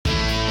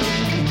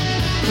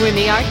When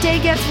the art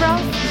day gets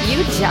rough,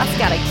 you just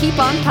gotta keep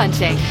on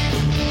punching.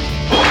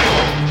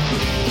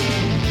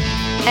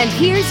 And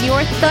here's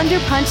your Thunder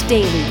Punch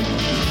Daily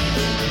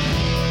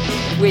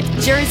with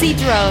Jersey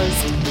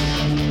Drozd.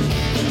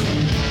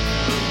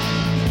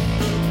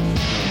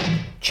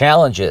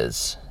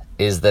 Challenges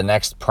is the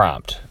next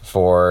prompt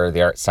for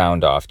the Art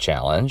Sound Off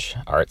Challenge,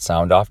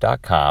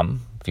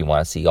 artsoundoff.com, if you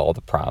want to see all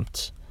the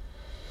prompts.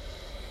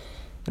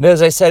 And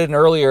as I said in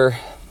earlier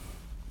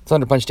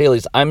Thunder Punch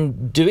Dailies,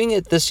 I'm doing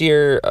it this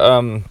year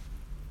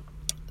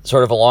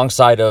sort of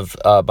alongside of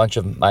a bunch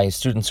of my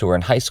students who are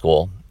in high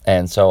school.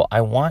 And so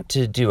I want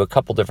to do a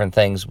couple different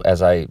things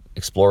as I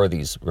explore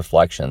these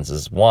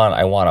reflections. One,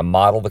 I want to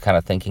model the kind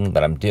of thinking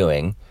that I'm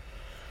doing.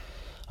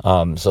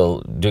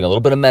 So doing a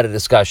little bit of meta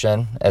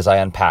discussion as I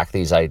unpack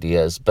these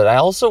ideas. But I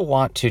also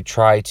want to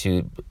try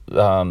to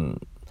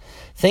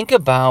think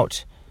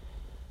about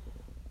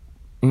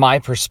my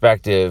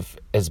perspective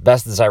as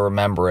best as I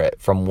remember it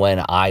from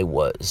when I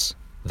was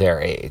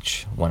their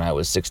age, when I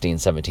was 16,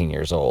 17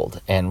 years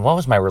old. And what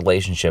was my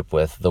relationship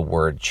with the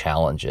word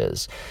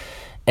challenges?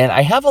 And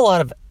I have a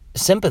lot of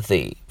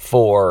sympathy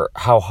for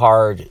how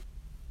hard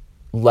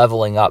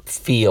leveling up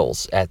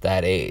feels at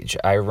that age.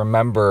 I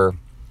remember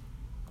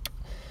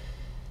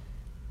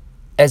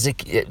at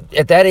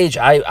that age,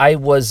 I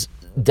was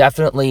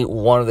definitely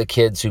one of the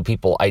kids who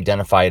people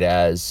identified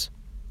as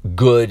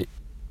good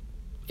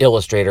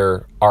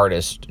illustrator,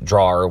 artist,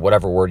 drawer,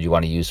 whatever word you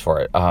want to use for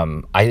it.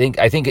 I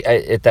think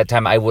at that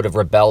time I would have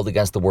rebelled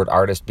against the word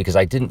artist because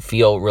I didn't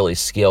feel really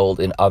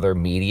skilled in other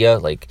media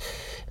like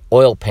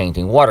oil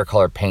painting,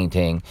 watercolor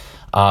painting,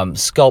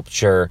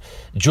 sculpture,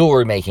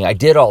 jewelry making. I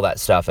did all that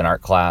stuff in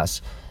art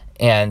class,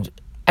 and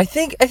I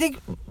think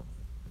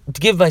to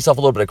give myself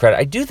a little bit of credit,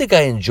 I do think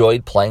I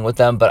enjoyed playing with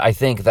them, but I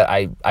think that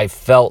I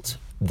felt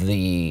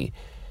the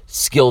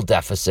skill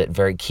deficit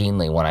very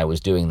keenly when I was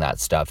doing that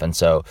stuff. And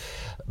so,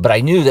 but I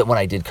knew that when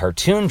I did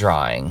cartoon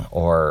drawing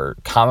or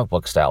comic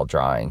book style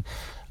drawing,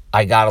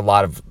 I got a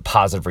lot of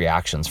positive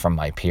reactions from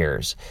my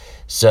peers.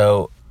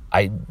 So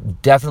I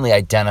definitely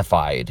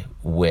identified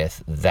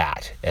with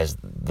that as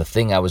the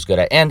thing I was good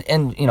at.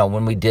 And you know,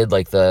 when we did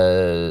like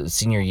the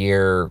senior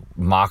year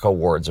mock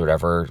awards or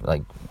whatever,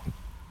 like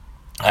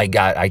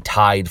I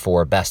tied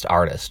for best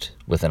artist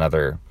with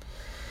another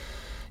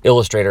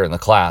illustrator in the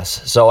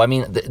class. So, I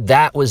mean,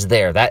 that was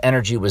there. That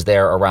energy was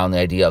there around the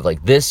idea of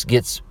like, this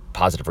gets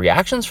positive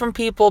reactions from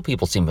people.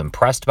 People seem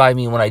impressed by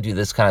me when I do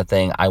this kind of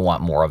thing. I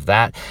want more of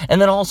that.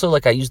 And then also,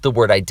 like, I used the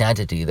word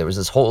identity. There was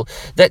this whole,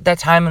 that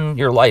time in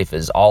your life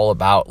is all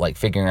about like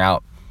figuring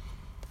out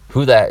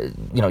who that,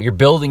 you know, you're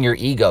building your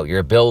ego,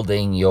 you're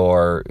building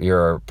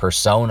your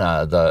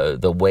persona,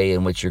 the way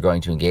in which you're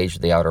going to engage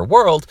with the outer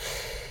world.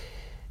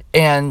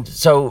 And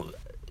so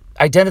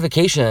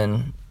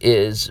identification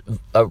is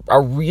a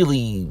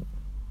really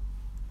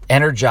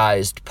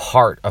energized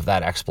part of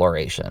that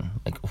exploration.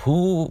 Like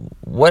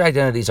what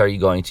identities are you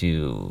going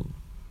to,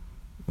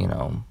 you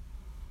know,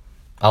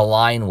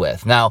 align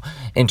with? Now,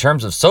 in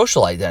terms of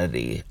social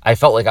identity, I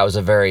felt like I was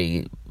a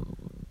very,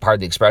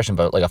 pardon the expression,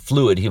 but like a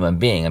fluid human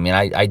being. I mean,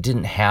 I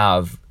didn't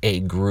have a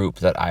group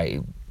that I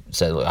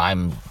said,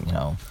 I'm, you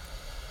know,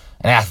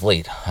 an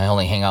athlete. I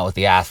only hang out with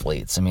the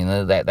athletes. I mean,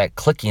 that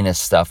clickiness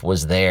stuff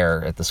was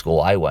there at the school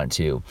I went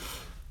to.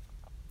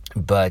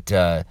 But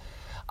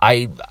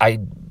I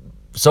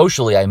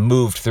socially, I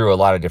moved through a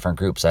lot of different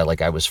groups.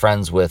 I was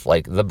friends with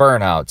like the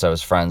Burnouts. I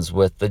was friends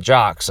with the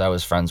Jocks. I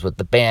was friends with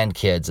the band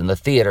kids and the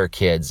theater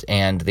kids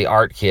and the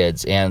art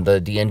kids and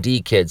the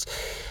D&D kids.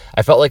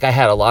 I felt like I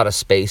had a lot of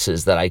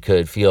spaces that I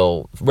could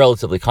feel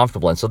relatively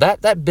comfortable in. So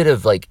that bit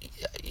of like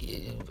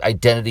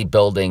identity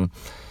building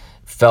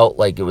felt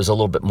like it was a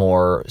little bit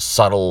more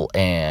subtle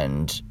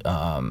and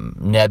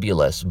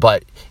nebulous.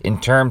 But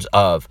in terms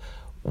of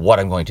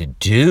what I'm going to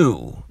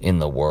do in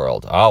the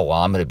world,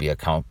 I'm going to be a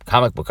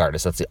comic book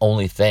artist. That's the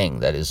only thing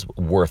that is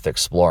worth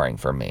exploring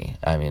for me.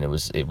 I mean,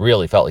 it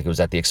really felt like it was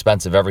at the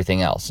expense of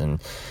everything else.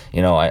 And,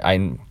 you know, I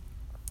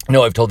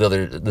know I've told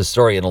the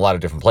story in a lot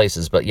of different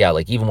places, but yeah,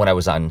 like even when I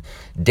was on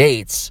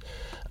dates,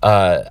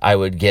 I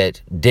would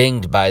get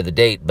dinged by the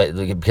date, but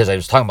because I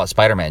was talking about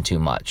Spider-Man too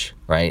much,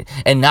 right?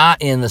 And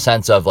not in the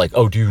sense of like,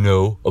 oh, do you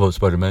know about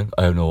Spider-Man?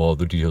 I know all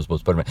the details about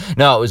Spider-Man.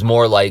 No, it was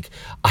more like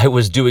I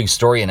was doing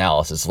story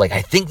analysis. Like,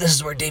 I think this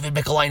is where David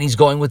Michelinie's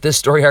going with this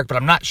story arc, but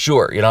I'm not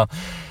sure, you know?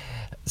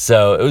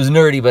 So it was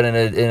nerdy, but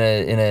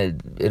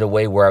in a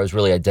way where I was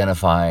really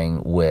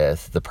identifying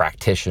with the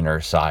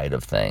practitioner side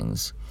of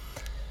things.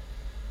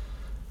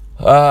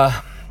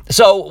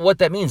 So what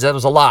that means, that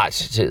was a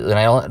lot, and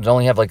I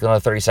only have like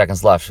another 30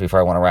 seconds left before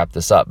I want to wrap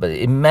this up, but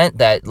it meant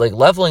that like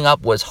leveling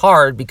up was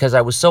hard because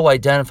I was so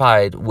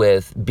identified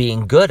with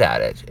being good at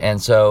it, and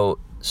so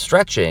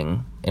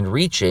stretching and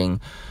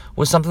reaching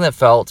was something that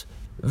felt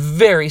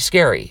very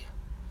scary.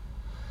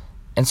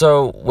 And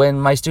so when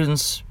my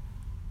students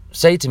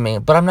say to me,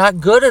 but I'm not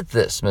good at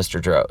this,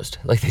 Mr. Drozd,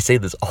 like they say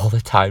this all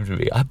the time to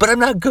me, but I'm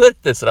not good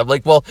at this, and I'm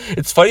like, well,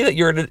 it's funny that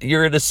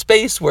you're in a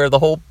space where the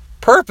whole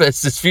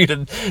purpose is for you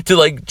to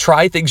like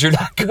try things you're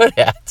not good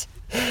at.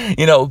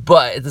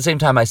 But at the same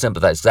time, I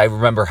sympathize because I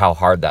remember how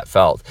hard that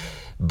felt.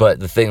 But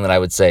the thing that I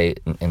would say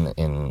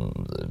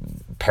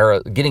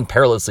getting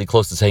perilously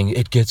close to saying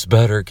it gets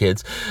better,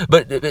 kids,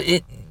 but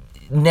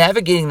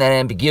navigating that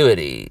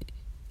ambiguity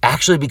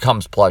actually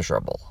becomes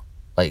pleasurable.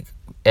 Like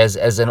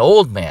as an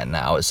old man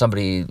now, as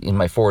somebody in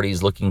my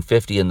 40s looking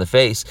 50 in the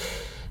face,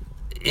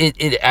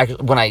 it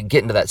actually, when I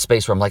get into that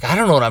space where I'm like, I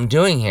don't know what I'm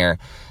doing here,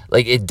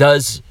 like it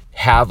does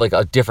have like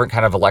a different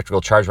kind of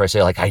electrical charge where I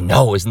say like, I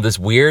know, isn't this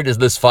weird? Isn't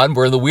this fun?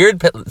 We're in the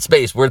weird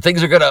space where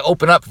things are going to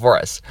open up for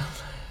us.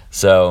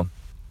 So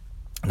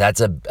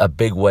that's a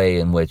big way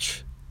in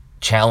which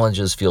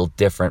challenges feel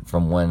different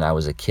from when I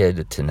was a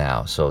kid to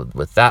now. So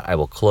with that, I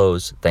will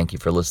close. Thank you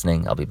for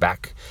listening. I'll be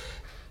back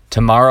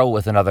tomorrow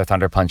with another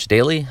Thunder Punch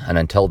Daily. And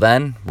until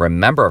then,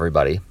 remember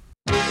everybody.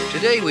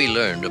 Today we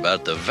learned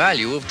about the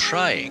value of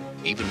trying,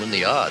 even when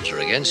the odds are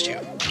against you.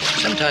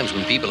 Sometimes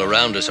when people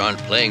around us aren't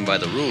playing by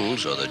the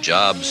rules or the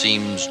job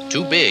seems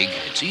too big,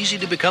 it's easy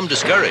to become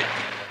discouraged.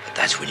 But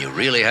that's when you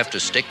really have to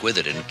stick with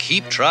it and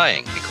keep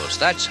trying, because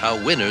that's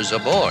how winners are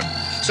born.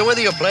 So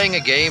whether you're playing a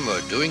game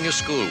or doing your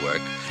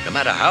schoolwork, no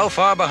matter how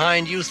far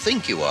behind you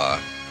think you are,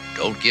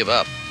 don't give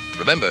up.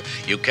 Remember,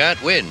 you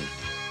can't win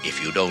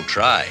if you don't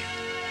try.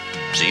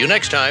 See you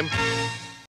next time.